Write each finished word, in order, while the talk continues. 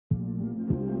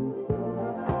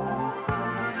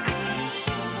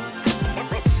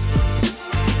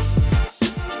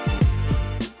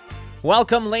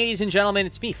Welcome, ladies and gentlemen.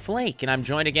 It's me, Flake, and I'm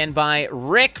joined again by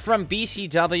Rick from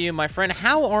BCW. My friend,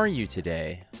 how are you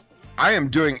today? I am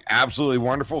doing absolutely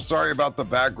wonderful. Sorry about the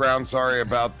background. Sorry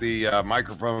about the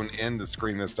microphone in the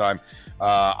screen this time.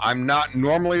 I'm not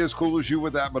normally as cool as you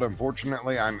with that, but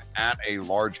unfortunately, I'm at a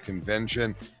large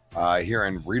convention here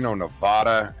in Reno,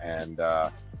 Nevada, and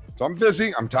so I'm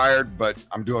busy. I'm tired, but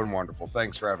I'm doing wonderful.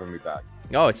 Thanks for having me back.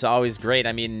 Oh, it's always great.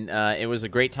 I mean, it was a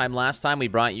great time last time. We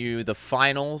brought you the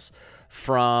finals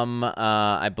from,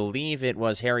 I believe it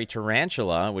was Harry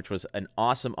Tarantula, which was an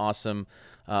awesome,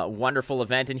 wonderful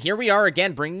event. And here we are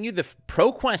again, bringing you the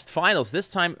ProQuest finals,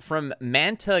 this time from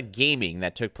Manta Gaming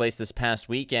that took place this past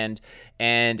weekend.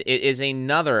 And it is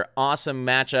another awesome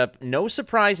matchup. No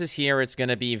surprises here. It's going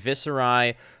to be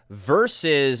Viserai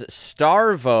versus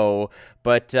Starvo,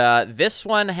 but this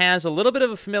one has a little bit of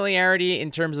a familiarity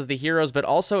in terms of the heroes, but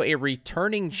also a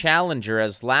returning challenger,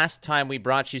 as last time we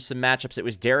brought you some matchups, it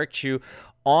was Chiu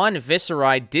on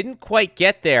Viserai, didn't quite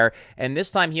get there, and this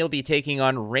time he'll be taking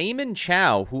on Raymond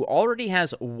Chow, who already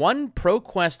has one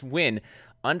ProQuest win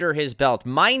under his belt.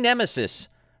 My nemesis,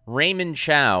 Raymond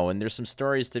Chow, and there's some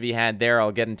stories to be had there.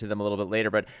 I'll get into them a little bit later,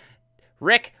 but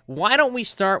Rick, why don't we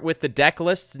start with the deck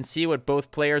lists and see what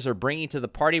both players are bringing to the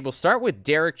party? We'll start with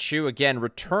Chiu, again,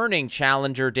 returning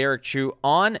challenger Chiu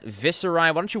on Viserai.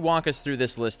 Why don't you walk us through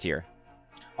this list here?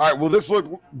 All right, well,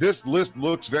 this list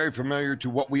looks very familiar to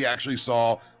what we actually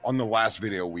saw on the last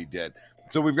video we did.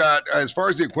 So we've got, as far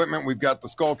as the equipment, we've got the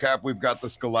Skull Cap, we've got the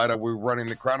Skeletta, we're running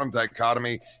the Crown of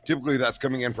Dichotomy. Typically, that's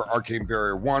coming in for Arcane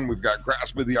Barrier 1. We've got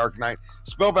Grasp of the Arcanite,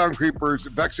 Spellbound Creepers,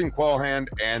 Vexing Quellhand,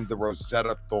 and the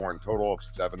Rosetta Thorn, total of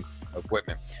 7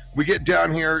 equipment. We get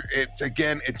down here,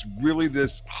 it's really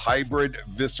this hybrid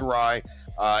Viserai.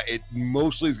 It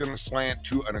mostly is going to slant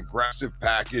to an aggressive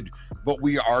package, but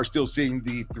we are still seeing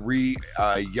the 3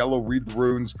 yellow Read the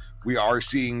Runes. We are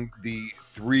seeing the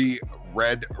 3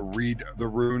 red Read the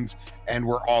Runes, and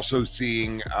we're also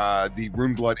seeing the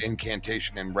Runeblood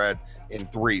Incantation in red in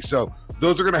 3. So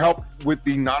those are going to help with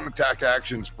the non-attack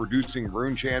actions producing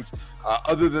rune chants.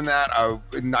 Other than that,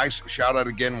 a nice shout out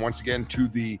once again to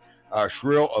the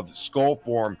Shrill of Skull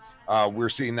form. We're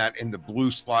seeing that in the blue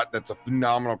slot. That's a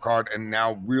phenomenal card, and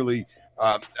now really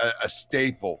a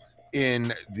staple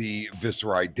in the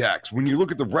Viserai decks. When you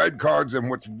look at the red cards and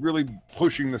what's really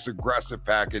pushing this aggressive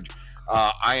package,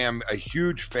 I am a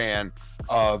huge fan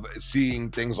of seeing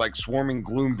things like Swarming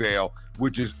Gloomveil,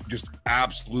 which is just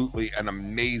absolutely an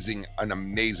amazing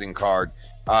card,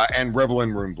 and Revel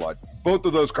in Runeblood. Both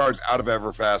of those cards out of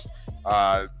Everfest.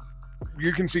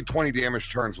 You can see 20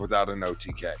 damage turns without an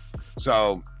OTK.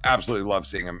 So absolutely love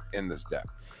seeing him in this deck.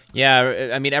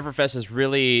 Yeah, I mean, Everfest has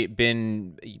really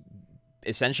been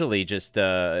essentially just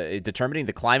determining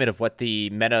the climate of what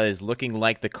the meta is looking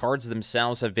like. The cards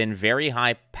themselves have been very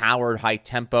high-powered,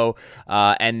 high-tempo,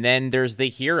 and then there's the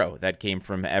hero that came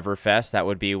from Everfest. That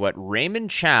would be what Raymond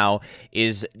Chow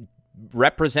is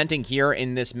representing here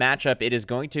in this matchup. It is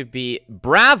going to be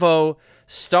Bravo,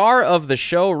 star of the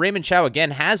show. Raymond Chow,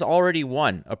 again, has already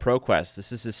won a ProQuest.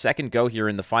 This is his second go here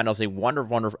in the finals. A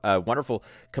wonderful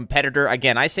competitor.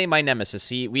 Again, I say my nemesis.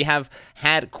 We have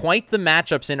had quite the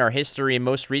matchups in our history, and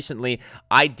most recently,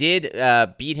 I did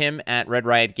beat him at Red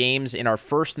Riot Games in our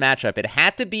first matchup. It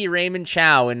had to be Raymond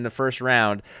Chow in the first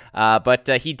round, but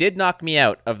he did knock me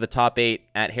out of the top 8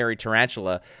 at Harry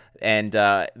Tarantula, and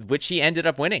which he ended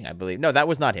up winning, I believe. No, that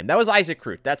was not him. That was Isaac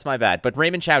Crute. That's my bad. But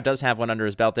Raymond Chow does have one under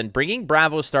his belt. And bringing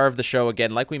Bravo, star of the show,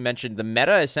 again, like we mentioned, the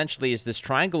meta essentially is this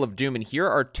triangle of doom, and here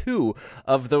are 2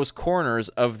 of those corners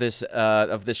of this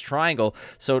triangle.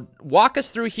 So walk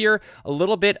us through here a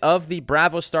little bit of the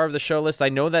Bravo, star of the show list. I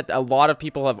know that a lot of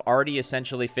people have already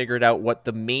essentially figured out what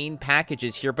the main package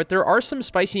is here, but there are some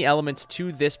spicy elements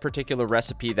to this particular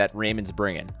recipe that Raymond's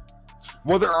bringing.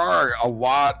 Well, there are a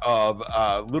lot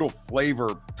of little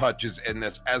flavor touches in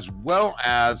this, as well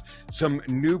as some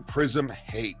new Prism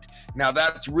hate. Now,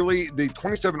 that's really the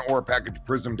 27 Aura Package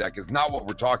Prism deck is not what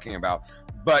we're talking about,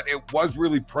 but it was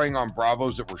really preying on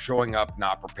Bravos that were showing up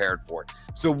not prepared for it.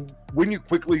 So when you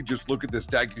quickly just look at this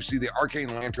deck, you see the Arcane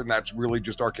Lantern. That's really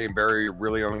just Arcane Barrier. You're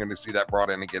really only going to see that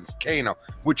brought in against Kano,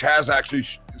 which has actually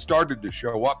started to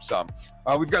show up some.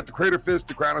 We've got the Crater Fist,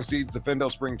 the Crown of Seeds, the Fendel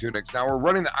Spring Tunics. Now we're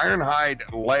running the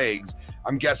Ironhide legs.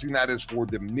 I'm guessing that is for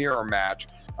the mirror match.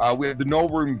 We have the Null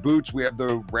Rune Boots. We have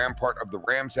the Rampart of the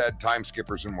Ram's Head, Time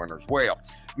Skippers, and Winter's Wail.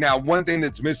 Now, one thing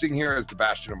that's missing here is the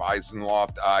Bastion of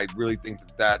Eisenloft. I really think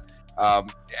that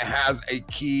has a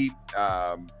key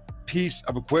piece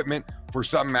of equipment for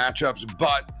some matchups,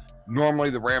 but normally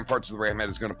the Ramparts of the Ramhead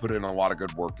is going to put in a lot of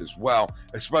good work as well,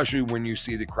 especially when you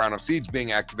see the Crown of Seeds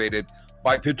being activated.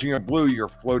 By pitching a blue, you're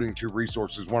floating 2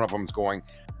 resources. One of them is going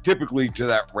typically to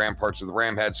that Ramparts of the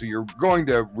Ramhead, so you're going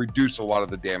to reduce a lot of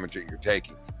the damage that you're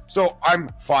taking. So I'm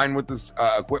fine with this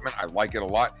equipment. I like it a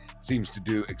lot. It seems to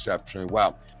do exceptionally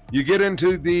well. You get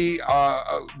into the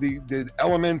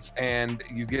elements, and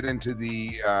you get into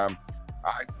the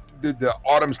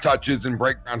Autumn's touches and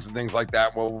breakdowns and things like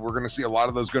that. Well, we're going to see a lot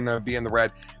of those going to be in the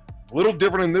red. A little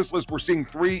different in this list. We're seeing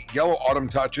 3 yellow Autumn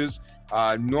touches.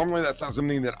 Normally, that's not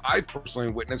something that I've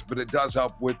personally witnessed, but it does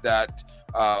help with that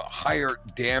higher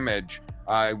damage.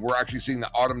 We're actually seeing the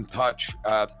Autumn touch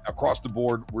across the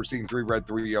board. We're seeing 3 red,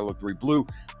 3 yellow, 3 blue.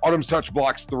 Autumn's touch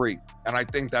blocks 3, and I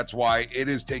think that's why it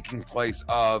is taking place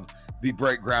of the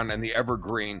Breakground and the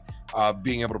Evergreen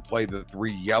being able to play the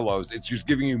 3 yellows. It's just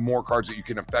giving you more cards that you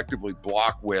can effectively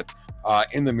block with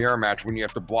in the mirror match when you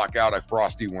have to block out a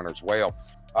Frosty Winter's Wail.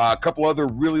 A couple other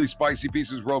really spicy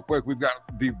pieces real quick. We've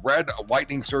got the red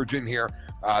Lightning Surge in here.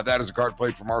 That is a card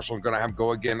played from Arsenal. I'm going to have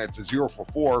go again. It's a 0 for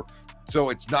 4. So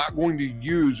it's not going to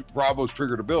use Bravo's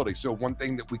triggered ability. So one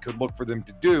thing that we could look for them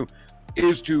to do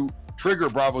is to trigger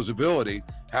Bravo's ability,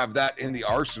 have that in the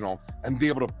arsenal, and be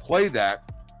able to play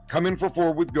that, come in for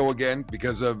 4 with go again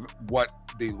because of what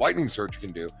the Lightning Surge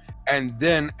can do. And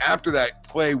then after that,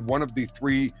 play one of the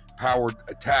 3 powered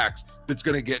attacks that's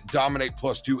going to get dominate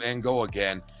 +2 and go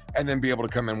again, and then be able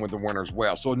to come in with the Winter's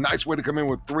Wail. So a nice way to come in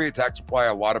with 3 attacks, apply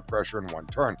a lot of pressure in 1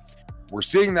 turn. We're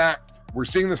seeing that. We're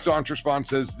seeing the staunch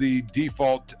response as the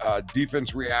default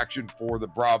defense reaction for the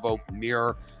Bravo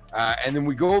mirror. And then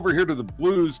we go over here to the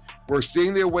blues. We're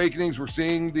seeing the Awakenings. We're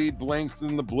seeing the blinks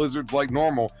and the blizzards like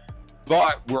normal.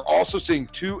 But we're also seeing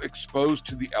 2 exposed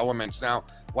to the elements. Now,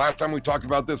 last time we talked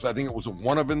about this, I think it was a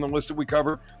 1 of in the list that we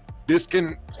covered. This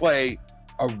can play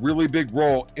a really big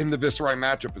role in the Viserai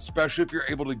matchup, especially if you're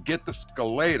able to get the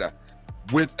Scalata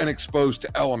with an exposed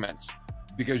to elements,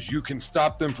 because you can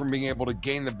stop them from being able to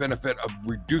gain the benefit of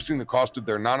reducing the cost of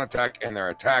their non-attack and their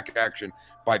attack action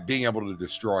by being able to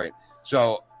destroy it.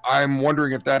 So I'm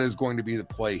wondering if that is going to be the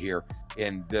play here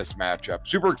in this matchup.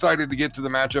 Super excited to get to the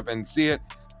matchup and see it.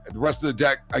 The rest of the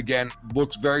deck, again,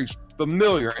 looks very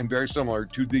familiar and very similar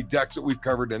to the decks that we've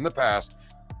covered in the past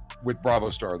with Bravo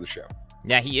Star of the Show.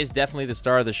 Yeah, he is definitely the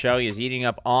star of the show. He is eating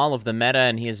up all of the meta,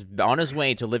 and he is on his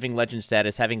way to living legend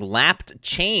status, having lapped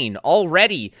Chain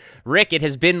already. Rick, it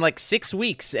has been like 6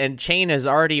 weeks, and Chain is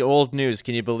already old news.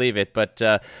 Can you believe it? But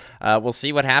we'll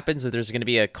see what happens. There's going to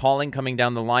be a calling coming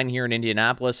down the line here in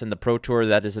Indianapolis, and the Pro Tour,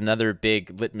 that is another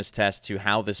big litmus test to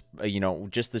how this,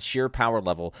 just the sheer power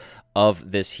level of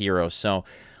this hero. So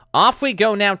off we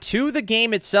go now to the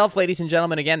game itself, ladies and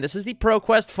gentlemen. Again, this is the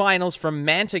ProQuest Finals from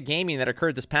Manta Gaming that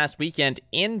occurred this past weekend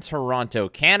in Toronto,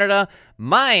 Canada,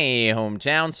 my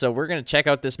hometown. So we're going to check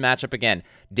out this matchup again.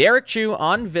 Derek Chiu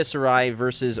on Viserai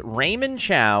versus Raymond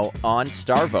Chow on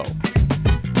Starvo.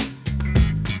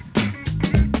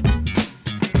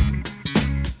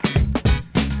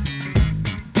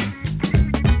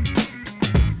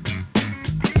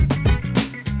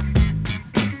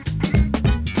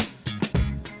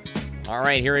 All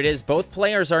right, here it is. Both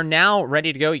players are now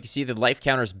ready to go. You can see the life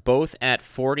counters both at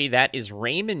 40. That is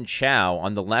Raymond Chow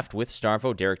on the left with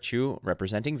Starvo. Derek Chiu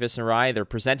representing Viserai. They're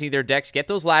presenting their decks. Get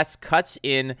those last cuts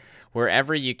in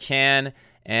wherever you can.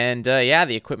 And, yeah,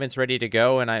 the equipment's ready to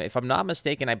go. And if I'm not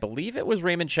mistaken, I believe it was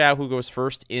Raymond Chow who goes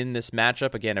first in this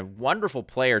matchup. Again, a wonderful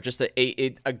player. Just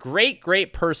a great,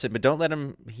 great person. But don't let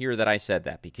him hear that I said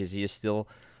that, because he is still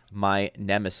my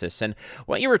nemesis. And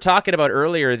what you were talking about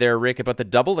earlier there, Rick, about the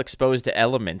double exposed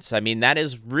elements, I mean, that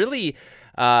is really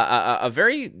a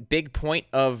very big point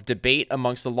of debate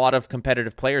amongst a lot of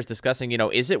competitive players discussing,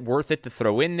 is it worth it to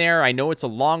throw in there? I know it's a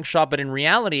long shot, but in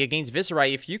reality, against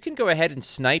Viserai, if you can go ahead and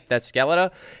snipe that Skeleton,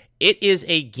 it is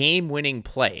a game-winning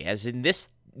play. As in this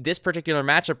particular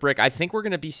matchup, Rick, I think we're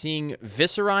going to be seeing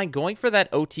Viserai going for that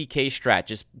OTK strat,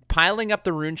 just piling up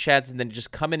the rune shads and then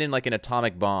just coming in like an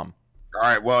atomic bomb. All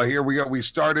right, well, here we go. We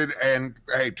started, and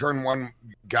hey, turn 1,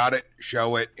 got it,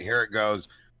 show it. Here it goes.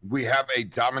 We have a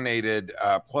dominated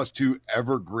 +2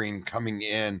 Evergreen coming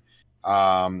in,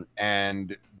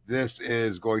 and this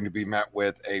is going to be met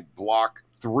with a block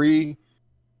 3.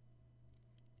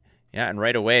 Yeah, and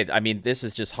right away, I mean, this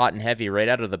is just hot and heavy right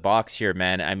out of the box here,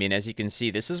 man. I mean, as you can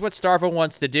see, this is what Starvo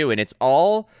wants to do, and it's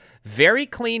all Very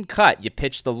clean cut. You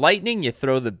pitch the lightning, you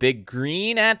throw the big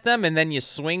green at them, and then you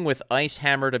swing with Ice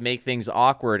Hammer to make things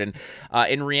awkward. And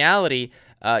in reality,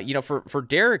 for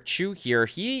Derek Chiu here,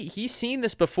 he's seen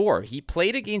this before. He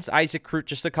played against Isaac Crute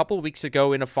just a couple of weeks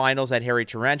ago in a finals at Harry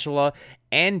Tarantula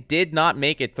and did not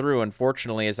make it through,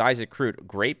 unfortunately, as Isaac Crute,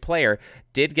 great player,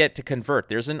 did get to convert.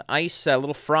 There's an ice,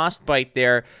 little frostbite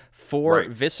there for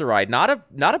Viserai.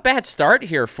 Not a bad start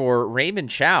here for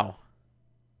Raymond Chow.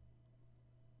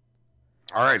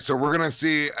 All right, so we're going to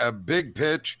see a big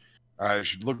pitch.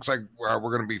 It looks like we're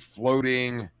going to be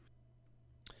floating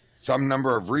some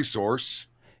number of resource.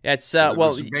 It's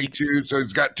so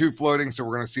it's got 2 floating, so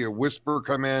we're going to see a Whisper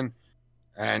come in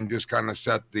and just kind of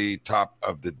set the top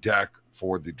of the deck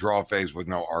for the draw phase with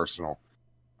no arsenal.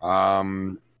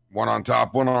 1 on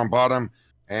top, 1 on bottom,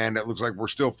 and it looks like we're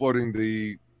still floating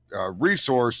the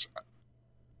resource.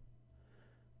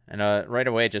 And right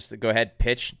away, just go ahead,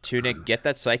 pitch, Tunic, get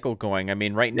that cycle going. I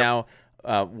mean, right now,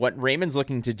 what Raymond's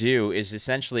looking to do is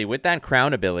essentially, with that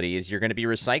crown ability, is you're going to be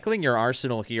recycling your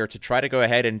arsenal here to try to go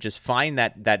ahead and just find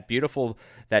that beautiful,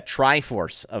 that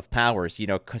Triforce of powers. You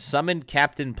know, summon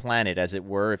Captain Planet, as it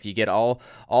were. If you get all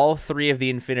 3 of the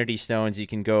Infinity Stones, you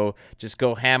can go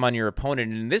ham on your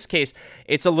opponent. And in this case,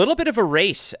 it's a little bit of a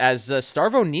race, as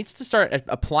Starvo needs to start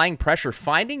applying pressure,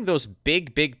 finding those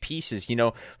big pieces. You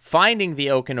know, finding the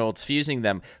Oakenolds, fusing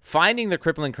them, finding the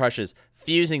Crippling Crushes,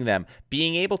 fusing them,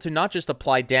 being able to not just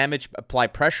apply damage, apply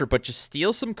pressure, but just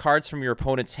steal some cards from your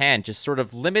opponent's hand, just sort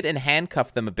of limit and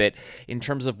handcuff them a bit in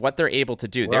terms of what they're able to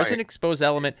do. Right. There's an exposed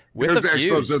element with a fuse.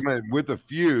 Exposed element with a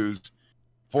fuse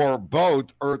for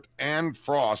both Earth and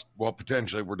Frost. Well,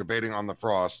 potentially, we're debating on the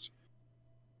Frost.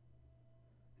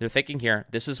 They're thinking here,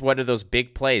 this is one of those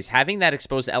big plays. Having that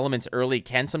exposed elements early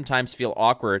can sometimes feel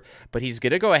awkward, but he's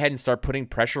going to go ahead and start putting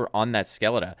pressure on that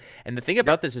Skeleton. And the thing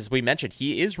about this is, we mentioned,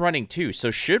 he is running 2.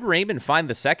 So should Raymond find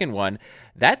the second one,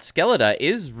 that Skeleton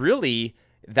is really,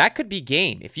 that could be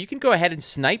game. If you can go ahead and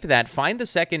snipe that, find the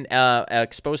second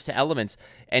exposed to elements,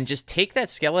 and just take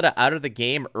that Skeleton out of the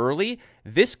game early,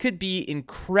 this could be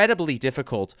incredibly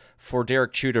difficult for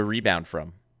Derek Chiu to rebound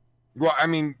from. Well, I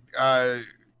mean,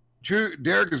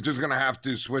 Derek is just going to have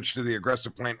to switch to the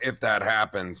aggressive plan if that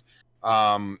happens.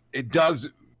 It does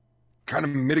kind of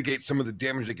mitigate some of the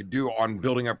damage they could do on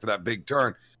building up for that big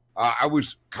turn. I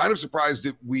was kind of surprised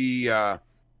that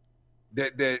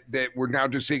that we're now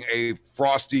just seeing a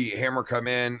Frosty Hammer come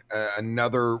in,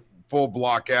 another full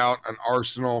block out, an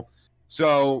Arsenal.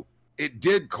 So it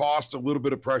did cost a little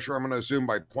bit of pressure, I'm going to assume,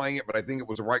 by playing it, but I think it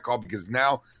was the right call because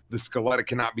now the Skeleton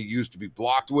cannot be used to be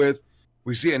blocked with.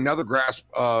 We see another grasp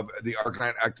of the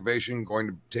Arcanine activation going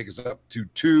to take us up to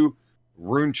 2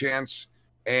 Rune Chance.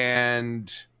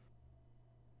 And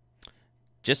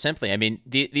just simply, I mean,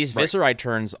 these Viserai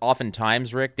turns,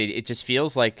 oftentimes, Rick, it just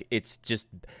feels like it's just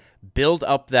build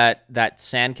up that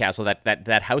sandcastle,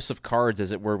 that house of cards,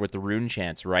 as it were, with the Rune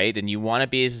Chance, right? And you want to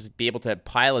be able to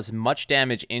pile as much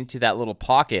damage into that little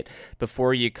pocket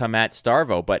before you come at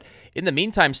Starvo. But in the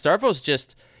meantime, Starvo's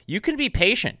just... You can be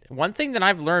patient. One thing that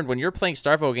I've learned when you're playing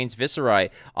Starvo against Viserai,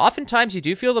 oftentimes you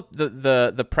do feel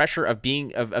the pressure of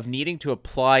needing to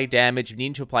apply damage,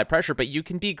 needing to apply pressure, but you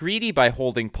can be greedy by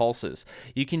holding pulses.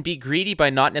 You can be greedy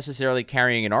by not necessarily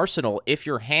carrying an arsenal if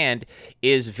your hand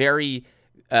is very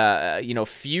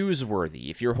fuse worthy.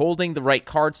 If you're holding the right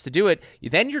cards to do it,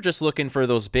 then you're just looking for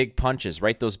those big punches,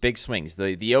 right? Those big swings,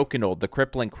 the Oakenold, the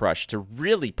Crippling Crush to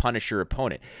really punish your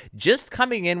opponent. Just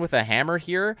coming in with a hammer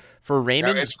here for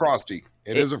Raymond. Yeah, it's Frosty.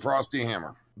 It is a Frosty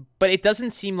hammer. But it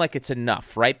doesn't seem like it's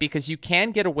enough, right? Because you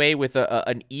can get away with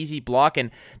an easy block.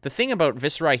 And the thing about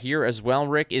Viserai here as well,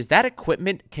 Rick, is that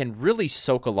equipment can really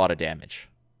soak a lot of damage.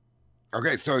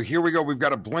 Okay, so here we go. We've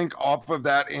got a blink off of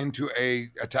that into a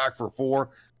attack for 4.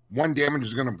 1 damage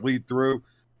is going to bleed through.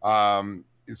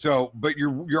 But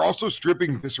you're also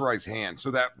stripping Viserai's hand, so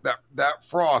that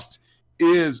Frost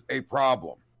is a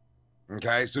problem.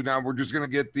 Okay, so now we're just going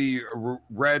to get the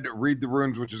red Read the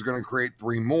Runes, which is going to create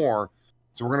 3 more.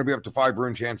 So we're going to be up to 5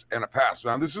 Rune Chance and a pass.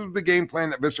 Now this is the game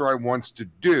plan that Viserai wants to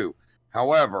do.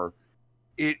 However,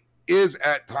 it is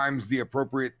at times the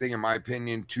appropriate thing, in my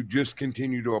opinion, to just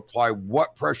continue to apply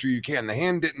what pressure you can. The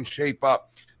hand didn't shape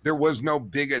up. There was no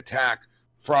big attack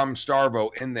from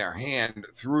Starvo in their hand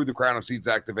through the Crown of Seeds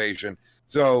activation.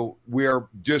 So we're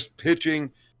just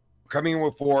pitching, coming in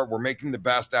with 4. We're making the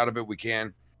best out of it we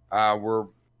can. We're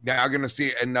now going to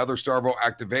see another Starvo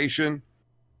activation.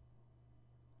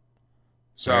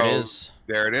 So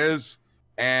there it is.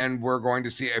 And we're going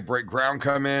to see a Break Ground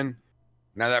come in.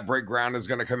 Now that Break Ground is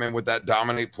going to come in with that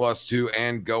Dominate +2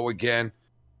 and go again.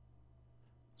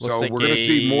 So we're going to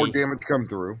see more damage come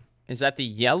through. Is that the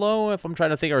yellow, if I'm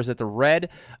trying to think, or is it the red?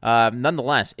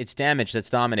 Nonetheless, it's damage that's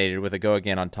dominated with a go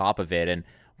again on top of it. And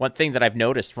one thing that I've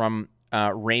noticed from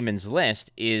Raymond's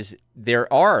list is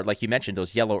there are, like you mentioned,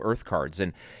 those yellow earth cards,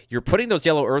 and you're putting those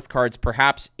yellow earth cards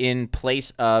perhaps in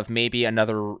place of maybe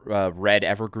another red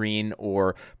evergreen,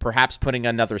 or perhaps putting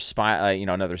another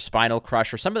another spinal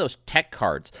crush, or some of those tech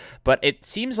cards. But it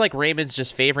seems like Raymond's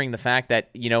just favoring the fact that,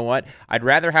 you know what, I'd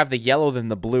rather have the yellow than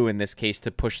the blue in this case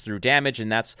to push through damage,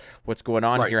 and that's what's going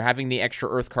on here. Having the extra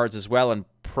earth cards as well, and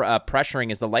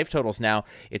pressuring, as the life totals now,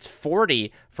 it's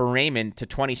 40 for Raymond to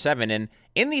 27. And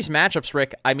in these matchups,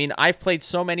 Rick, I mean, I've played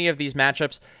so many of these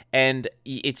matchups, and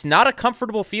it's not a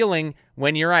comfortable feeling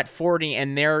when you're at 40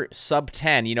 and they're sub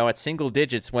 10, you know, at single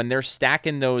digits, when they're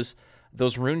stacking those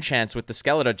rune chants with the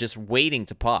Skeleton just waiting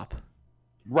to pop.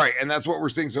 Right, and that's what we're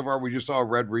seeing so far. We just saw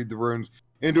Red read the runes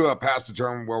into a pass the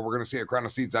turn, where we're going to see a Crown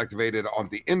of Seeds activated on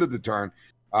the end of the turn.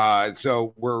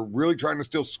 So we're really trying to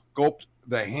still sculpt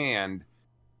the hand.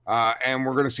 And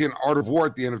we're going to see an Art of War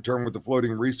at the end of turn with the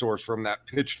floating resource from that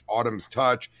pitched Autumn's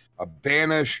Touch, a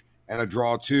banish, and a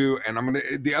draw 2. And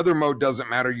the other mode doesn't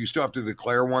matter. You still have to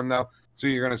declare one, though. So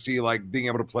you're going to see like being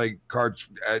able to play cards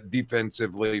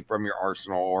defensively from your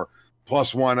arsenal, or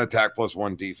 +1 attack,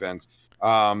 +1 defense,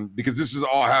 because this is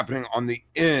all happening on the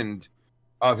end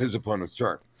of his opponent's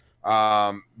turn.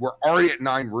 We're already at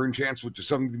 9 rune chants, which is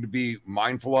something to be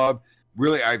mindful of.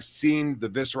 Really, I've seen the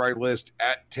Viserai list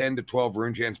at 10 to 12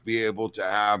 rune chants be able to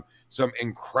have some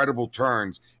incredible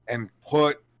turns and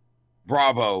put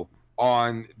Bravo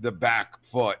on the back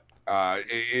foot.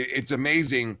 It's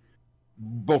amazing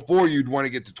before you'd want to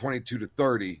get to 22 to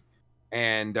 30.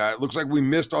 And it looks like we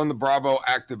missed on the Bravo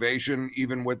activation,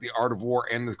 even with the Art of War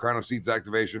and the Crown of Seeds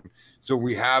activation. So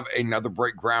we have another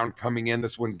break ground coming in.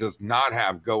 This one does not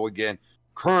have go again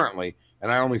currently.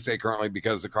 And I only say currently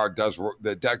because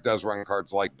the deck does run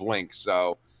cards like Blink.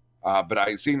 So, but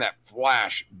I've seen that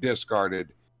flash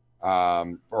discarded,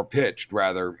 or pitched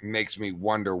rather, makes me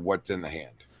wonder what's in the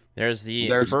hand. There's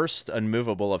first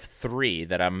unmovable of 3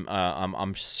 that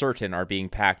I'm certain are being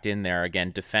packed in there.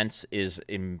 Again, defense is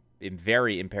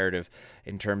very imperative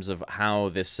in terms of how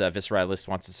this Viserai list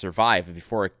wants to survive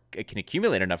before it can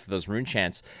accumulate enough of those rune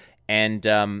chants. And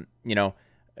you know,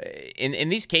 in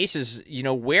these cases, you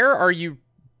know, where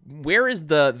is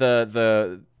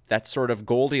the that sort of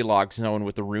Goldilocks zone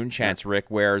with the rune chants, Rick,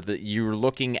 where you're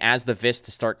looking as the Vis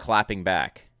to start clapping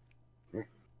back?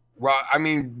 Well, I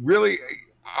mean, really,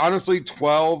 honestly,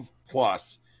 12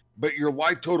 plus, but your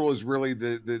life total is really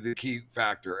the key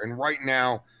factor. And right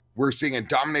now, we're seeing a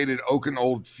dominated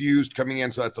Oaken fused coming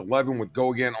in, so that's 11 with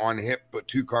go again on hip, but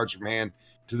 2 cards from hand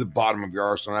to the bottom of your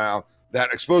arsenal. Now,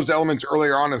 that exposed elements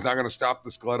earlier on is not going to stop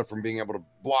the Skeleton from being able to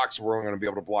block, so we're only going to be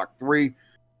able to block 3.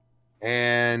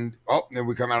 And, then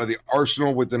we come out of the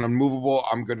arsenal with an unmovable.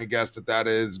 I'm going to guess that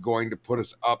is going to put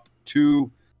us up to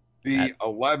the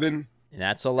 11.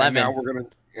 That's 11. And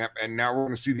now we're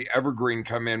going to see the Evergreen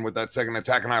come in with that second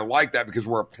attack, and I like that because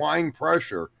we're applying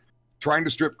pressure, trying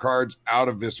to strip cards out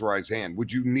of Viserai's hand,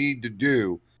 which you need to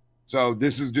do. So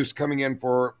this is just coming in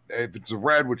for, if it's a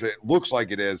red, which it looks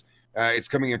like it is, it's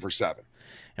coming in for 7.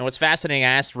 And what's fascinating, I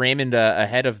asked Raymond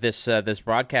ahead of this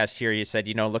broadcast here. You said,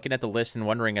 you know, looking at the list and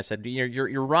wondering, I said,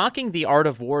 you're rocking the Art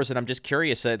of Wars, and I'm just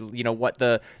curious, you know, what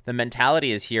the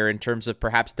mentality is here in terms of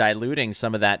perhaps diluting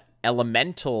some of that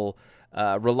elemental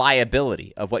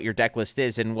reliability of what your deck list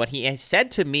is. And what he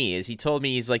said to me is, he told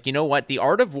me, he's like, you know what, the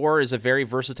Art of War is a very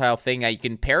versatile thing. You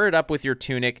can pair it up with your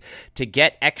Tunic to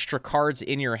get extra cards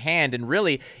in your hand, and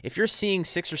really, if you're seeing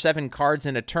 6 or 7 cards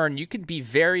in a turn, you can be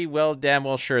very damn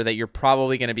well sure that you're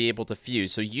probably going to be able to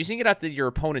fuse. So using it at your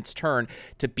opponent's turn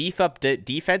to beef up the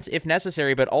defense if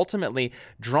necessary, but ultimately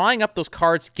drawing up those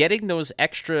cards, getting those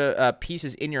extra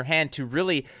pieces in your hand to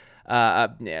really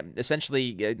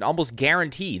essentially almost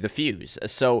guarantee the fuse.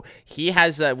 So he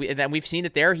has, and we've seen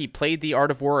it there. He played the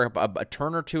Art of War a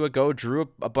turn or two ago, drew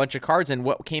a bunch of cards, and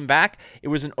what came back, it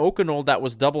was an Oaken that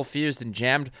was double fused and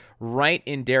jammed right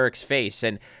in Derek's face.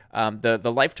 And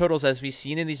the life totals, as we've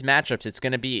seen in these matchups, it's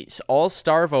going to be all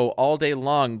Starvo all day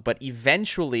long, but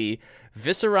eventually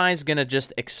Viserai is going to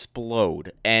just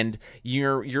explode. And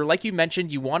you're like you mentioned,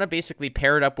 you want to basically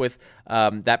pair it up with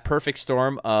that perfect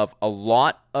storm of a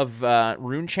lot of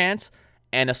rune chants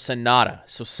and a Sonata.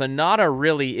 So Sonata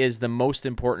really is the most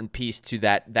important piece to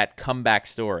that comeback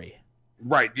story.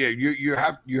 Right. Yeah. You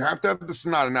have to have the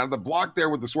Sonata. Now the block there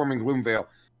with the Swarming Gloom Veil,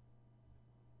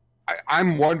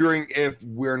 I'm wondering if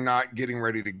we're not getting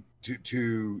ready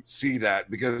to see that,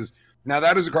 because now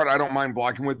that is a card I don't mind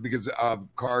blocking with because of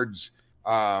cards.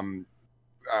 Oh,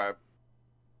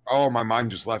 my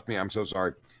mind just left me. I'm so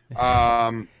sorry.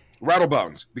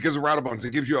 Rattlebones, because of Rattlebones,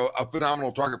 it gives you a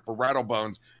phenomenal target for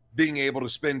Rattlebones, being able to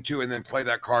spin 2 and then play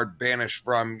that card banished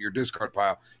from your discard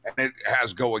pile. And it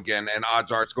has go again, and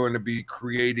odds are it's going to be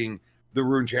creating the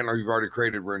Rune Chant, or you've already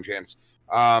created Rune Chants.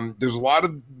 There's a lot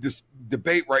of this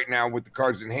debate right now with the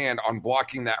cards in hand on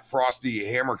blocking that Frosty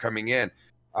Hammer coming in.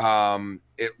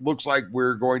 It looks like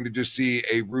we're going to just see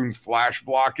a Rune Flash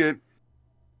block it.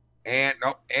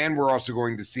 And we're also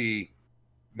going to see,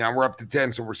 now we're up to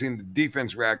 10, so we're seeing the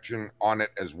defense reaction on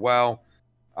it as well.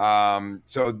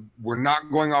 So we're not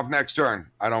going off next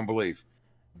turn, I don't believe,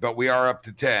 but we are up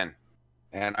to 10,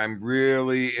 and I'm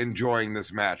really enjoying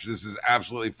this match. This is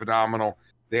absolutely phenomenal.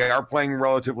 They are playing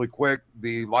relatively quick.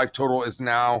 The life total is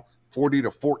now 40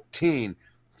 to 14.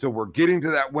 So we're getting to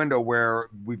that window where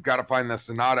we've got to find the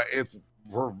Sonata if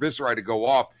for Viserai to go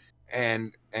off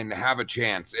and have a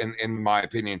chance, in my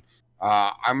opinion.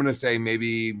 I'm going to say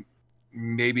maybe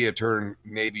a turn,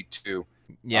 maybe 2.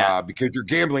 Yeah. Because you're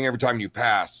gambling every time you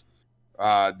pass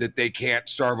that they can't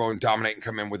Starvo and dominate and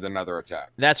come in with another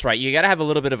attack. That's right. You got to have a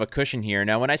little bit of a cushion here.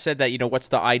 Now, when I said that, what's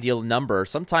the ideal number,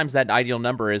 sometimes that ideal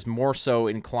number is more so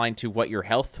inclined to what your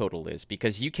health total is,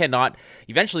 because you cannot,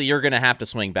 eventually you're going to have to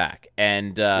swing back.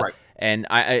 And, right. And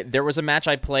there was a match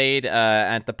I played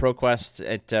at the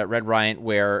ProQuest at Red Riot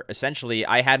where essentially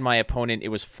I had my opponent, it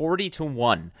was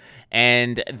 40-1.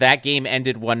 And that game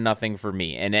ended 1-0 for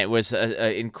me, and it was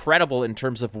incredible in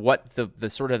terms of what the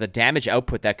sort of the damage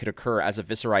output that could occur as a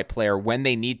Viserai player when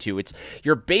they need to.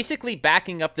 You're basically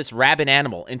backing up this rabid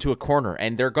animal into a corner,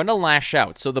 and they're going to lash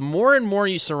out. So the more and more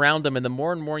you surround them, and the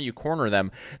more and more you corner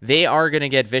them, they are going to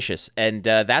get vicious. And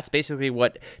that's basically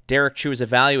what Derek Chiu is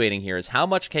evaluating here: is how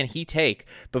much can he take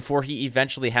before he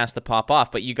eventually has to pop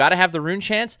off. But you got to have the Rune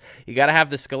Chants, you got to have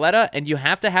the Scaletta, and you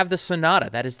have to have the Sonata.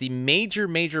 That is the major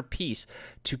piece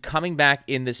to coming back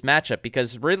in this matchup,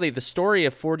 because really the story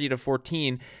of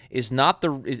 40-14 is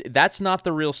that's not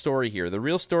the real story here. The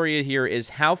real story here is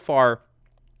how far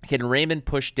can Raymond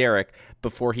push Derek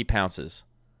before he pounces.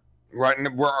 Right,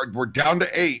 and we're down to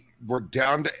 8. We're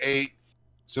down to 8.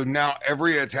 So now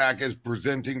every attack is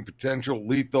presenting potential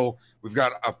lethal. We've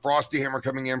got a Frosty Hammer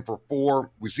coming in for 4.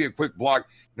 We see a quick block.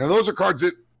 Now those are cards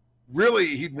that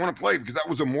really he'd want to play, because that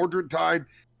was a Mordred Tide.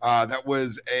 That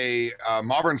was a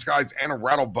Modern Skies and a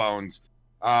Rattlebones.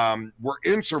 We're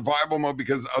in survival mode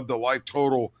because of the life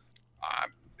total.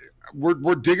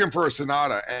 We're digging for a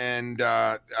Sonata, and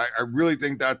I really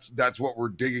think that's what we're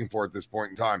digging for at this point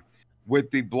in time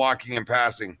with the blocking and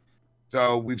passing.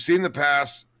 So we've seen the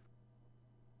pass.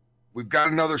 We've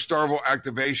got another Starvo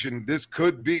activation. This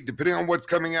could be, depending on what's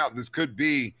coming out, this could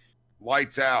be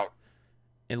lights out.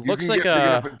 It looks like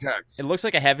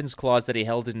a Heaven's Claws that he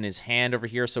held in his hand over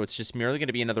here, so it's just merely going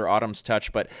to be another Autumn's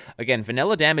Touch. But again,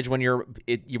 vanilla damage when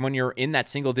you're in that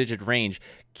single-digit range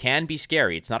can be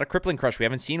scary. It's not a Crippling Crush. We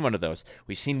haven't seen one of those.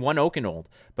 We've seen one Oakenold.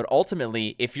 But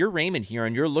ultimately, if you're Raymond here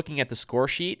and you're looking at the score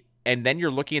sheet, and then you're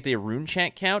looking at the Rune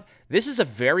Chant count, this is a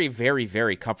very, very,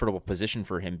 very comfortable position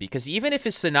for him, because even if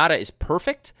his Sonata is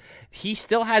perfect, he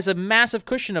still has a massive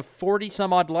cushion of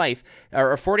 40-some-odd life,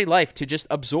 or 40 life, to just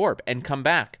absorb and come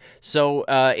back. So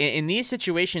in these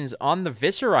situations on the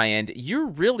Viserai end, you're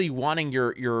really wanting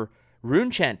your Rune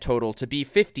Chant total to be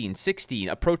 15, 16,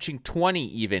 approaching 20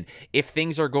 even, if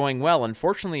things are going well.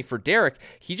 Unfortunately for Derek,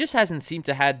 he just hasn't seemed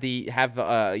to have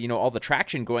all the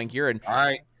traction going here. And All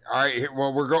right,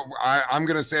 well, I'm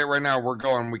going to say it right now. We're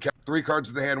going. We kept 3 cards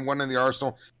in the hand, 1 in the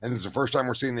arsenal, and this is the first time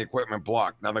we're seeing the equipment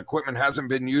blocked. Now, the equipment hasn't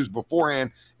been used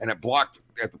beforehand, and it blocked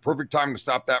at the perfect time to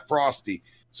stop that Frosty.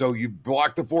 So you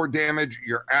blocked the 4 damage.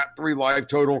 You're at 3 life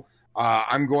total.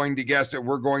 I'm going to guess that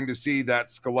we're going to see that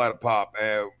Scaletta pop.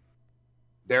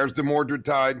 There's the Mordred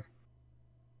Tide.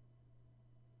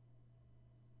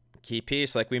 Key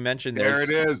piece, like we mentioned. There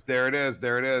it is. That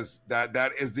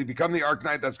is the Become the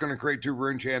Arcanite. That's going to create 2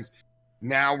 Rune Chants.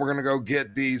 Now we're going to go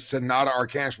get the Sonata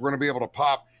Arcanist. We're going to be able to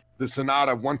pop the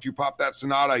Sonata. Once you pop that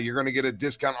Sonata, you're going to get a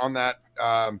discount on that.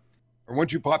 Or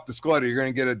once you pop the Scaletta, you're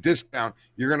going to get a discount.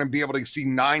 You're going to be able to see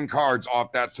 9 cards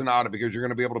off that Sonata, because you're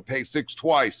going to be able to pay 6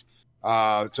 twice.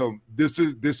 So this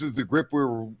is the grip we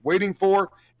were waiting for,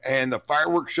 and the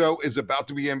fireworks show is about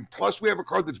to begin. Plus, we have a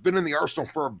card that's been in the arsenal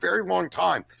for a very long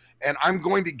time. And I'm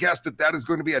going to guess that is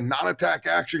going to be a non-attack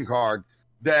action card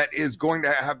that is going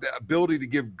to have the ability to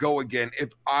give go again, if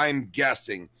I'm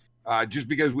guessing. Just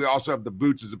because we also have the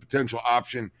boots as a potential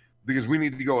option, because we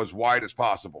need to go as wide as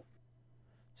possible.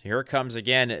 So here it comes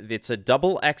again. It's a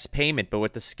double X payment, but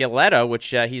with the Skeleton, which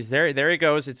he's there. There he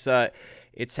goes.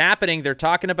 It's happening. They're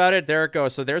talking about it. There it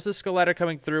goes. So there's the Skeleton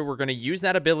coming through. We're going to use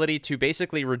that ability to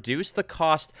basically reduce the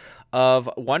cost of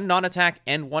one non-attack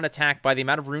and one attack by the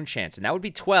amount of rune chance, and that would be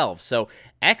 12. So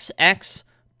XX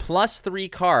plus 3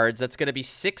 cards. That's going to be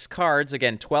 6 cards.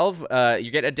 Again, 12. You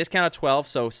get a discount of 12,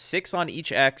 so 6 on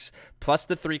each X plus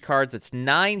the 3 cards. It's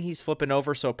 9 he's flipping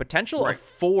over, so a potential of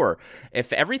 4.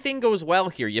 If everything goes well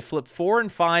here, you flip 4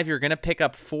 and 5, you're going to pick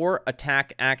up 4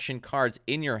 attack action cards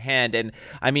in your hand. And,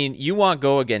 I mean, you want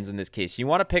go-agains in this case. You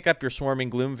want to pick up your Swarming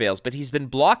Gloom Veils, but he's been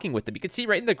blocking with them. You can see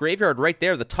right in the graveyard right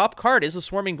there, the top card is a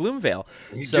Swarming Gloom Veil.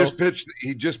 He just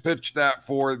pitched that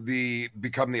for the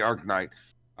Become the Arc Knight.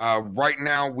 Right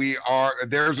now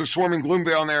there's a Swarming Gloom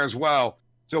Veil in there as well.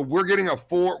 So we're getting a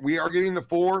 4. We are getting the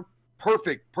 4.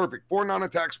 Perfect. 4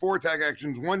 non-attacks, 4 attack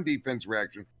actions, 1 defense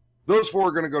reaction. Those 4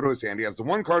 are going to go to his hand. He has the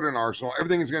 1 card in arsenal.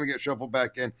 Everything is going to get shuffled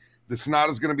back in. The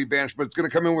Sonata is going to be banished, but it's going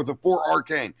to come in with a 4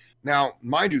 arcane. Now,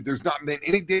 mind you, there's not been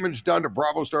any damage done to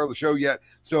Bravo Star of the Show yet.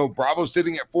 So Bravo's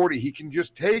sitting at 40. He can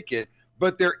just take it.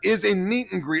 But there is a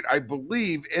meet and greet, I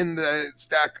believe, in the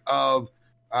stack of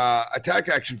attack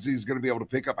actions he's going to be able to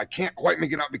pick up. I can't quite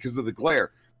make it out because of the glare,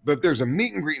 but if there's a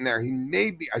meet and greet in there, he may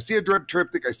be. I see a Dread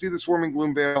Triptych. I see the Swarming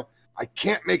Gloom Veil. I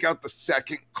can't make out the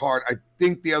second card. I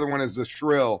think the other one is the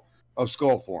Shrill of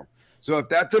Skull Form. So if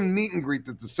that's a meet and greet,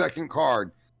 that's the second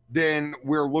card, then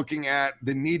we're looking at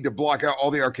the need to block out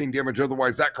all the arcane damage.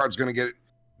 Otherwise, that card's going to get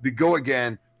the go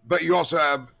again. But you also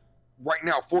have right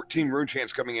now 14 rune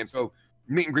chance coming in, so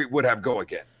meet and greet would have go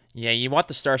again. Yeah, you want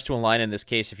the stars to align in this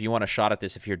case if you want a shot at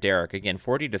this if you're Derek. Again,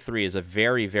 40-3 is a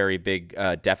very, very big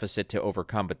deficit to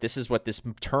overcome, but this is what this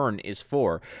turn is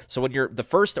for. So when you're the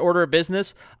first order of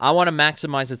business, I want to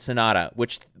maximize its Sonata,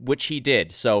 which he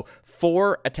did. So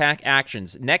 4 attack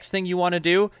actions. Next thing you want to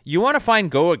do, you want to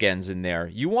find go-agains in there.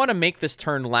 You want to make this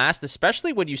turn last,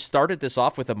 especially when you started this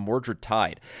off with a Mordred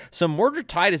Tide. So Mordred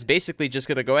Tide is basically just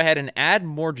going to go ahead and add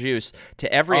more juice to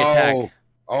every attack.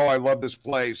 Oh, I love this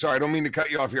play. Sorry, I don't mean to cut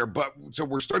you off here, but so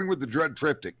we're starting with the Dread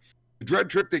Triptych. The Dread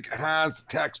Triptych has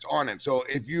text on it. So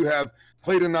if you have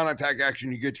played a non-attack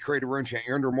action, you get to create a rune chant.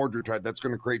 You're under Mordred Tide. That's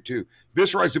going to create 2.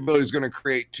 Viscerize ability is going to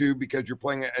create 2 because you're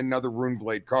playing another Rune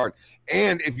Blade card.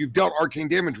 And if you've dealt arcane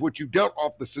damage, which you dealt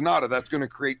off the Sonata, that's going to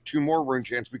create 2 more rune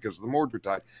chants because of the Mordred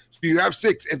Tide. So you have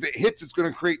 6. If it hits, it's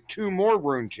going to create 2 more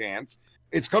rune chants.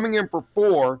 It's coming in for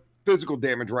 4 physical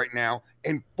damage right now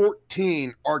and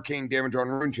 14 arcane damage on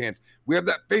rune chance. We have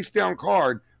that face down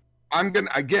card.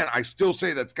 I still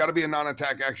say that's got to be a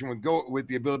non-attack action with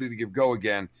the ability to give go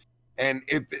again. And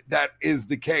if that is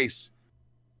the case,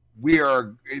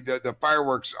 the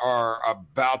fireworks are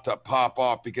about to pop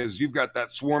off because you've got that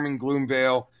Swarming Gloom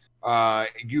Veil.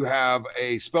 You have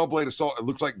a Spellblade Assault. It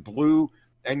looks like blue,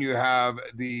 and you have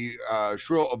the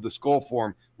Shrill of the Skull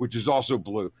Form, which is also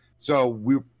blue. So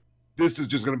this is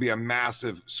just going to be a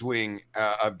massive swing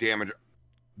of damage.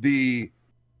 The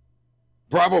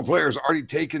Bravo players already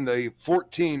taken the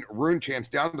 14 rune chance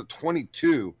down to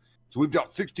 22. So we've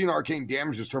dealt 16 arcane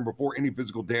damage this turn before any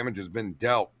physical damage has been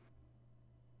dealt.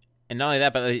 And not only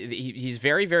that, but he's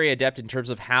very, very adept in terms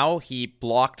of how he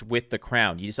blocked with the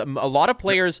crown. A lot of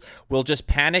players will just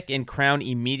panic and crown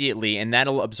immediately, and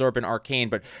that'll absorb an arcane.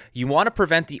 But you want to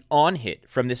prevent the on-hit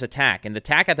from this attack. And the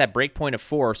attack at that breakpoint of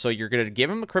 4, so you're going to give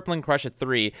him a Crippling Crush at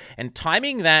 3, and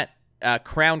timing that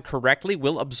crown correctly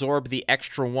will absorb the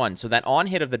extra 1. So that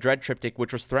on-hit of the Dread Triptych,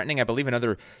 which was threatening, I believe,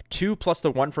 another 2 plus the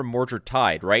 1 from Mordred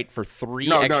Tide, right? For 3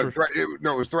 extra...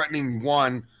 No, it was threatening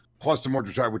 1... plus the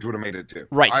Mordred Tide, which would have made it 2.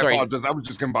 Right, I apologize. I was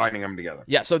just combining them together.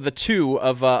 Yeah, so the 2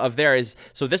 of there is...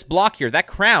 So this block here, that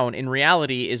crown, in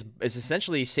reality, is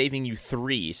essentially saving you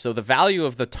 3. So the value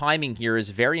of the timing here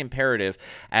is very imperative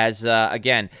as,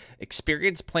 again,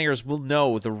 experienced players will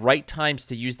know the right times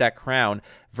to use that crown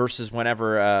versus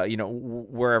whenever,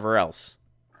 wherever else.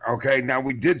 Okay, now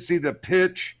we did see the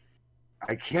pitch.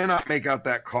 I cannot make out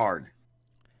that card.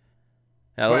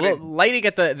 Lighting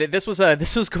at this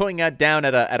was going down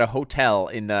at a hotel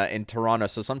in Toronto.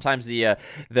 So sometimes the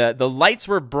lights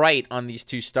were bright on these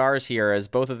 2 stars here as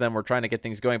both of them were trying to get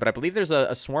things going. But I believe there's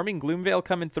a Swarming Gloom Veil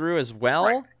coming through as well.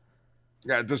 Right.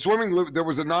 Yeah, the Swarming Gloom. There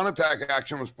was a non-attack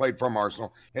action was played from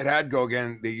Arsenal. It had go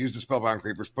again. They used the Spellbound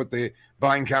Creepers, put the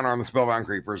bind counter on the Spellbound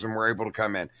Creepers, and we're able to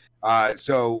come in.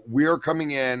 So we are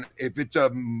coming in. If it's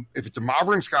a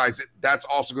Maverin Skies, that's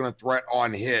also going to threat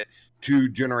on hit to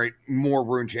generate more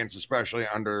rune chance, especially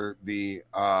under the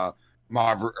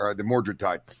Mordred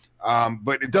Tide.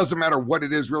 But it doesn't matter what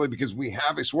it is really because we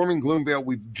have a Swarming Gloom Veil.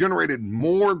 We've generated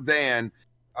more than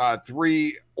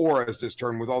 3 auras this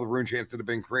turn with all the rune chants that have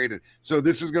been created. So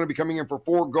this is going to be coming in for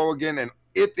 4 go again, and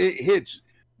if it hits,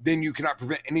 then you cannot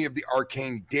prevent any of the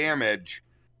arcane damage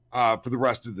for the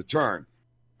rest of the turn.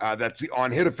 That's the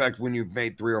on-hit effect when you've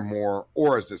made 3 or more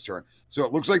auras this turn. So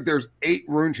it looks like there's 8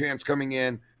 rune chants coming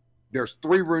in. There's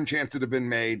 3 rune chants that have been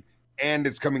made, and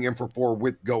it's coming in for 4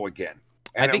 with go again.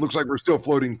 And it looks like we're still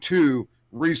floating 2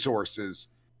 resources,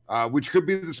 which could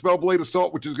be the Spellblade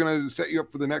Assault, which is going to set you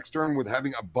up for the next turn with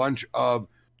having a bunch of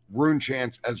rune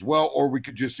chants as well, or we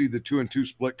could just see the 2 and 2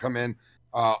 split come in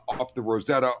off the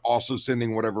Rosetta, also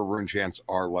sending whatever rune chants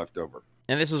are left over.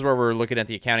 And this is where we're looking at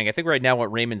the accounting. I think right now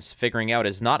what Raymond's figuring out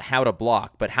is not how to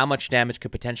block, but how much damage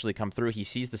could potentially come through. He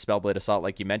sees the Spellblade Assault,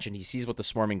 like you mentioned. He sees what the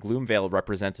Swarming Gloomveil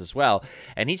represents as well.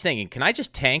 And he's thinking, can I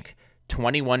just tank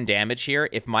 21 damage here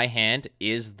if my hand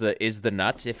is the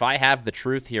nuts? If I have the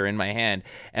truth here in my hand,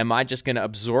 am I just going to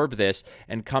absorb this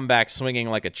and come back swinging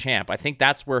like a champ? I think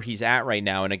that's where he's at right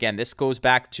now. And again, this goes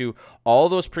back to all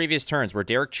those previous turns where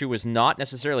Derek Chiu was not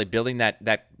necessarily building that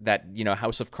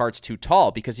house of cards too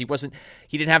tall because he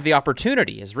didn't have the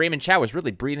opportunity, as Raymond Chow was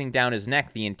really breathing down his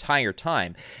neck the entire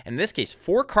time. And in this case,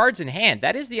 4 cards in hand,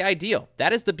 that is the ideal.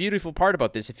 That is the beautiful part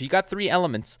about this. If you got 3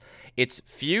 elements, it's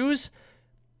fuse,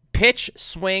 pitch,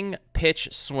 swing,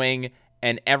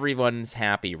 and everyone's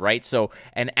happy, right? So,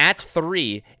 and at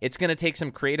 3, it's going to take some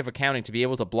creative accounting to be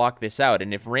able to block this out.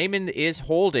 And if Raymond is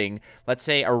holding, let's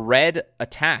say, a red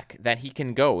attack that he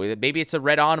can go, maybe it's a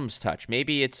red Autumn's Touch,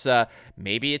 maybe it's an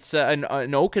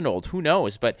Okanold, who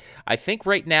knows? But I think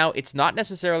right now it's not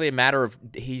necessarily a matter of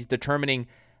he's determining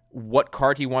what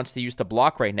card he wants to use to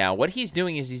block right now. What he's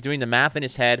doing is he's doing the math in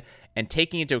his head and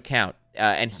taking into account.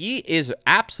 And he is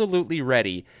absolutely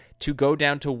ready to go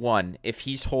down to 1 if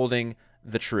he's holding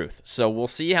the truth. So we'll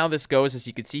see how this goes. As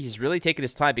you can see, he's really taking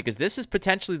his time because this is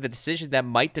potentially the decision that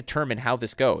might determine how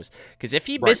this goes. Because if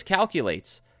he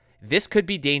miscalculates, this could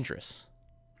be dangerous.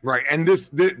 Right, and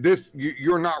this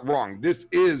you're not wrong. This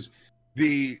is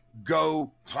the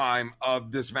go time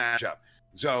of this matchup.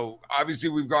 So obviously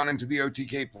we've gone into the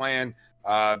OTK plan.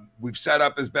 We've set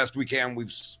up as best we can.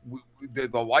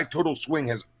 The life total swing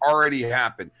has already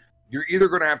happened. You're either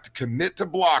going to have to commit to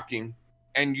blocking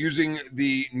and using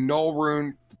the null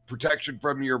rune protection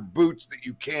from your boots that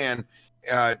you can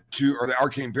or the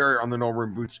arcane barrier on the null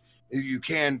rune boots you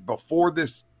can before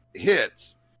this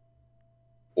hits,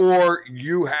 or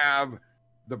you have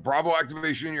the Bravo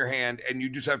activation in your hand and you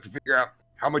just have to figure out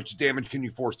how much damage can you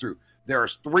force through.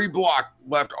 There's 3 block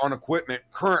left on equipment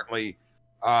currently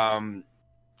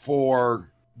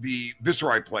for the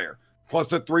Viscerai player,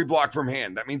 plus a 3 block from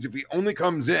hand. That means if he only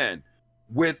comes in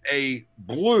with a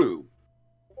blue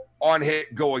on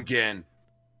hit go again,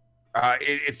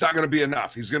 it's not going to be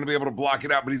enough. He's going to be able to block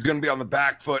it out, but he's going to be on the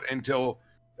back foot until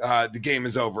the game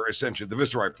is over, essentially, the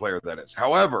Viscerai player, that is.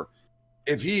 However,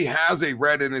 if he has a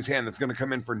red in his hand that's going to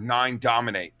come in for 9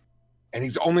 dominate, and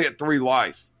he's only at 3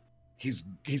 life, he's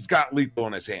got lethal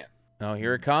in his hand. Oh,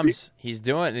 here it comes. He's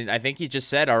doing it. I think he just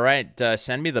said, all right,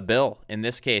 send me the bill in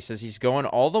this case, as he's going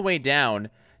all the way down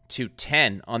to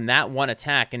 10 on that one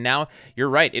attack. And now, you're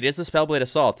right, it is the Spellblade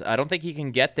Assault. I don't think he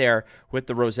can get there with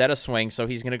the Rosetta swing, so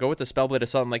he's going to go with the Spellblade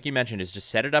Assault, and like you mentioned, is just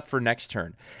set it up for next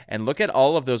turn. And look at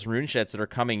all of those rune sheds that are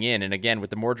coming in, and again,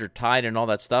 with the Mordred Tide and all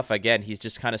that stuff, again, he's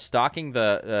just kind of stocking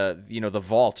the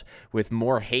vault with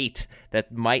more hate that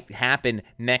might happen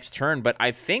next turn. But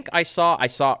I think I saw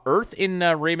Earth in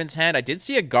Raymond's hand. I did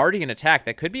see a Guardian attack.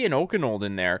 That could be an Okanold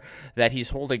in there that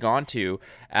he's holding on to,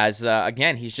 as,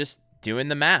 again, he's just doing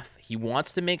the math. He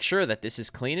wants to make sure that this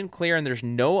is clean and clear and there's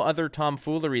no other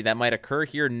tomfoolery that might occur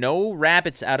here. No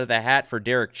rabbits out of the hat for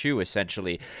Derek Chiu,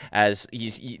 essentially. As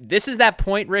this is that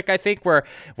point, Rick, I think, where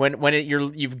when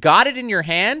you've got it in your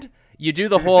hand, you do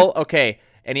the whole, okay,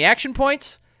 any action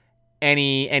points?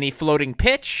 Any floating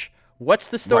pitch? What's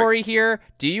the story here?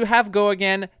 Do you have go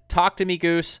again? Talk to me,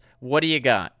 Goose. What do you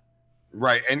got?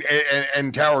 Right,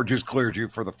 and Tower just cleared you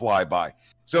for the flyby.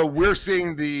 So we're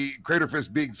seeing the Crater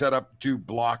Fist being set up to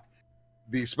block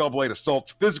the Spellblade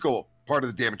Assault's physical part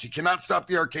of the damage. He cannot stop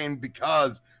the arcane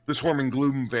because the Swarming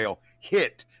Gloomveil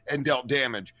hit and dealt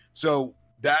damage. So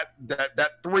that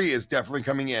 3 is definitely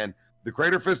coming in. The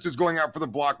Crater Fist is going out for the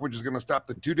block, which is going to stop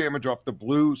the 2 damage off the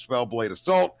blue Spellblade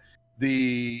Assault.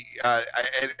 If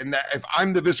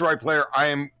I'm the Viscerai player, I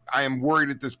am worried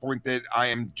at this point that I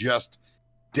am just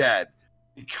dead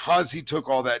because he took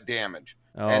all that damage.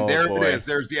 Oh, and there boy. it is.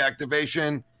 There's the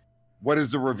activation. What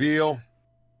is the reveal?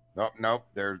 Nope.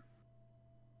 There.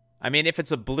 I mean, if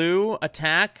it's a blue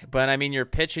attack, but I mean, you're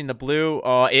pitching the blue.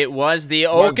 Oh, it was the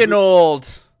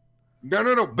Okanold.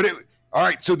 No. But all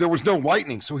right. So there was no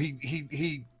lightning. So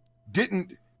he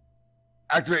didn't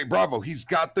Activate Bravo. He's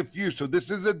got the fuse. So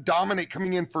this is a dominate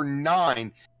coming in for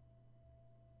 9.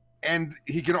 And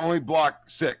he can only block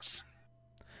 6.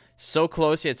 So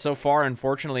close yet so far,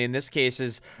 unfortunately. In this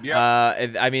case,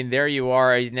 I mean, there you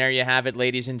are. And there you have it,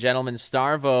 ladies and gentlemen.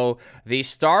 Starvo, the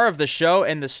star of the show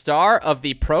and the star of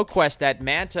the ProQuest at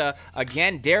Manta.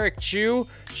 Again, Derek Chiu,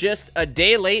 just a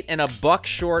day late and a buck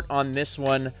short on this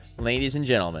one, ladies and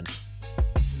gentlemen.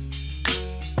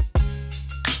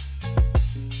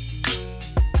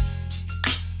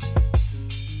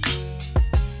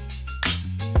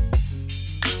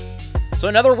 So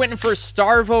another win for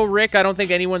Starvo, Rick. I don't think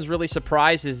anyone's really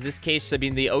surprised. In this case, I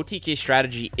mean, the OTK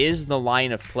strategy is the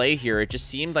line of play here. It just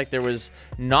seemed like there was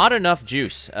not enough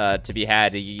juice to be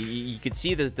had. You could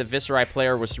see that the Viserai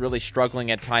player was really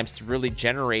struggling at times to really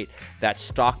generate that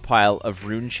stockpile of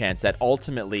rune chants that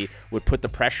ultimately would put the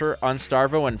pressure on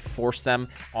Starvo and force them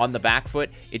on the back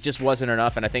foot. It just wasn't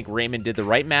enough, and I think Raymond did the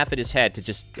right math in his head to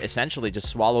just essentially just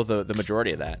swallow the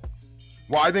majority of that.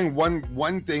 Well, I think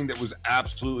one thing that was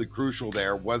absolutely crucial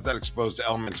there was that exposed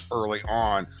elements early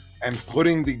on and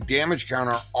putting the damage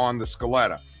counter on the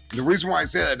Skeletta. The reason why I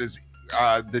say that is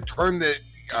the turn that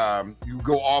you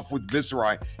go off with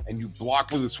Viserai and you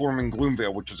block with a Swarming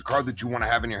Gloomveil, which is a card that you want to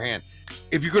have in your hand.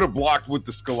 If you could have blocked with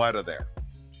the Skeletta there,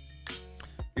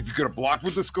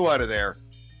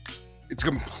 it's a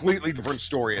completely different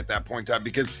story at that point in time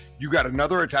because you got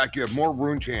another attack, you have more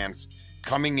rune chance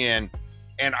coming in.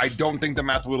 And I don't think the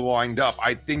math would have lined up.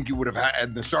 I think you would have had,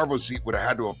 and the Starvo seat would have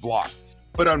had to have blocked.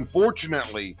 But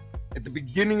unfortunately, at the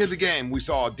beginning of the game, we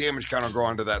saw a damage counter go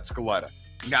onto that Skeletta.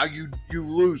 Now you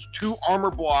lose 2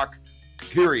 armor block,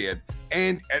 period.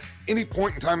 And at any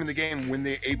point in time in the game, when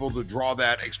they're able to draw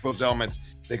that exposed elements,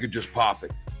 they could just pop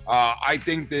it. I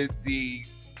think that the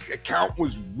account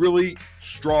was really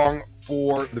strong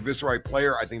for the Viserai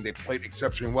player. I think they played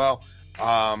exceptionally well.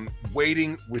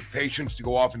 Waiting with patience to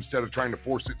go off instead of trying to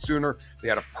force it sooner. They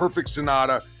had a perfect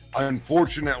Sonata.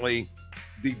 Unfortunately,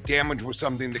 the damage was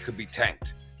something that could be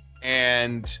tanked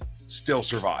and still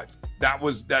survive.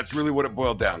 That's really what it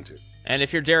boiled down to. And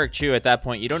if you're Derek Chiu at that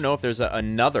point, you don't know if there's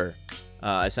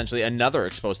essentially another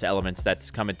exposed to elements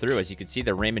that's coming through. As you can see,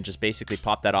 the Raymond just basically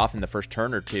popped that off in the first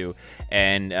turn or two,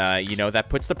 and you know, that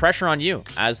puts the pressure on you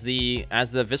as the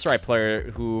Viserai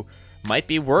player who might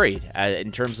be worried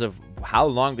in terms of how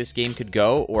long this game could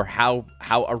go or how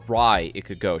awry it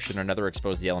could go should another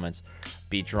exposed the elements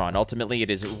be drawn. Ultimately,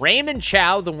 it is Raymond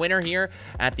Chow, the winner here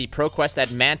at the ProQuest at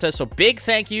Manta. So big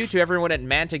thank you to everyone at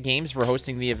Manta Games for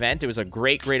hosting the event. It was a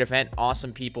great event.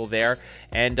 Awesome people there.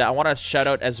 And I want to shout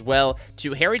out as well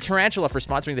to Harry Tarantula for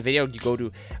sponsoring the video. You go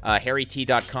to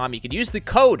harryt.com. You can use the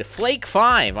code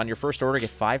FLAKE5 on your first order,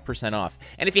 get 5% off.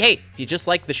 And if you just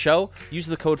like the show, use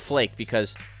the code FLAKE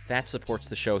because that supports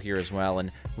the show here as well.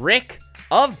 And Rick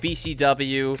of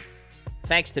BCW,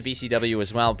 thanks to BCW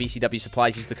as well. BCW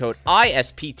Supplies, use the code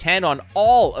ISP10 on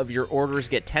all of your orders.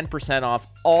 Get 10% off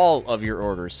all of your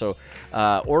orders. So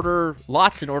order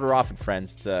lots and order often,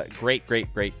 friends. It's a great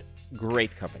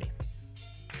company.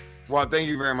 Well, thank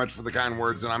you very much for the kind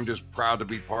words, and I'm just proud to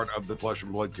be part of the Flesh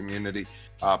and Blood community.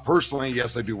 Personally,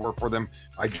 yes, I do work for them.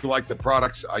 I do like the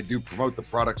products. I do promote the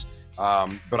products.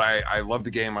 But I love the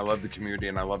game, I love the community,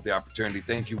 and I love the opportunity.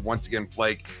 Thank you once again,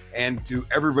 Flake, and to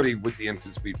everybody with the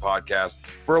Instant Speed podcast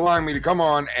for allowing me to come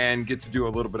on and get to do a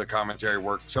little bit of commentary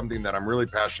work, something that I'm really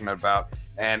passionate about.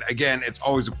 And again, it's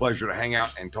always a pleasure to hang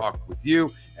out and talk with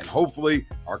you, and hopefully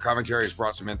our commentary has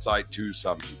brought some insight to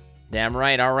some people. Damn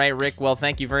right. All right, Rick. Well,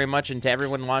 thank you very much. And to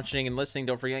everyone watching and listening,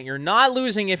 don't forget, you're not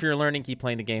losing if you're learning. Keep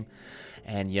playing the game,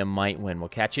 and you might win. We'll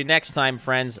catch you next time,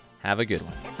 friends. Have a good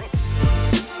one.